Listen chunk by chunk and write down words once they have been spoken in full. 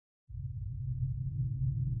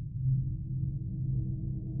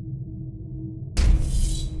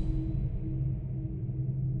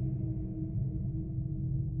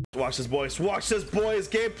Watch this, boys. Watch this, boys.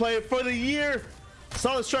 Gameplay for the year.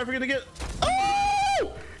 Solid striker gonna get.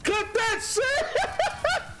 Oh! Clip that shit!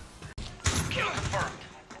 Kill confirmed.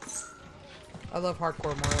 I love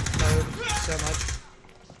hardcore mode so much.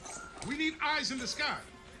 We need eyes in the sky.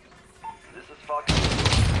 This is fucking.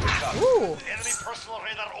 Woo! Enemy personal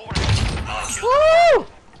radar overhead. Woo!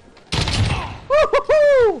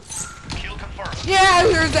 Woo-hoo-hoo! Kill confirmed. Yeah,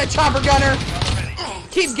 there's that chopper gunner.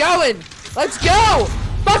 Keep going. Let's go.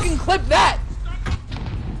 Fucking clip that.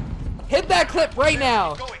 Hit that clip right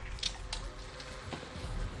now.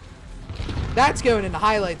 That's going in the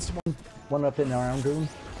highlights. One up in our own room.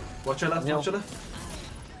 Watch your left, watch your left.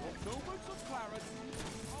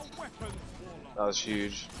 That was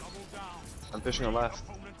huge. I'm pushing on left.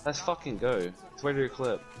 Let's fucking go. It's way to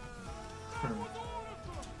clip.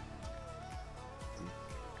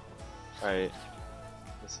 Alright.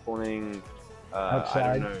 We're spawning. Outside,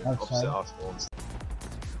 I don't know. outside. Opposite our spawns.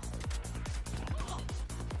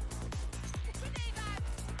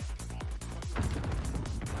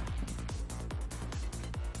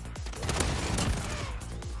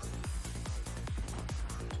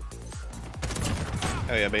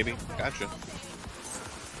 Oh yeah, baby. Gotcha.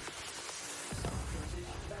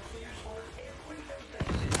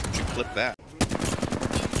 Did you clip that?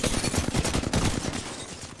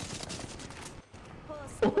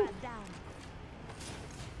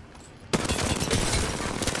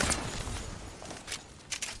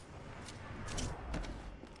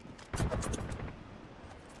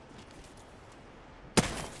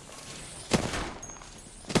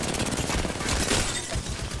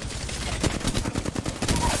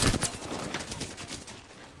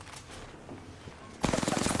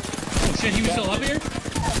 Shit, he was still up here?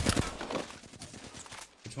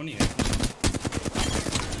 Which one are you?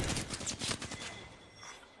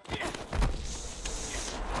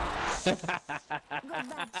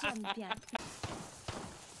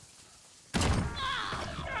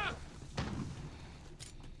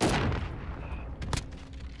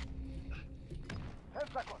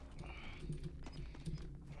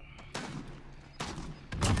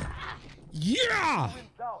 Yeah!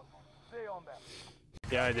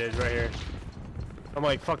 Yeah, I did, right here. I'm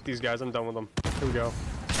like, fuck these guys, I'm done with them. Here we go.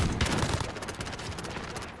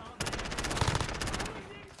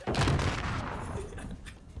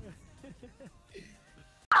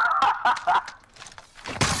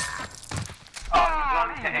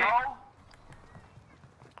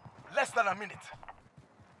 Less than a minute.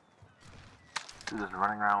 Dude is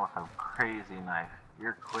running around with a crazy knife.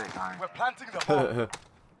 You're quick, aren't you? We're planting the bomb.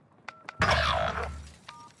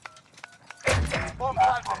 Bomb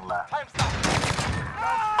planted. Time stop.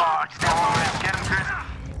 Oh, step on him. Get him, Chris.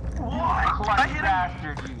 What? Clutch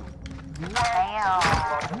bastard, you.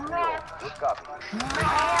 Good copy.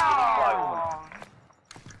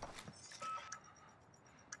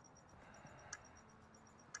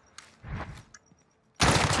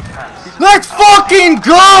 Let's fucking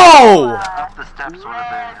go! Up the steps would have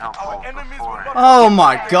been helpful before. Oh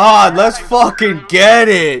my god, let's fucking get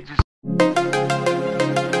it!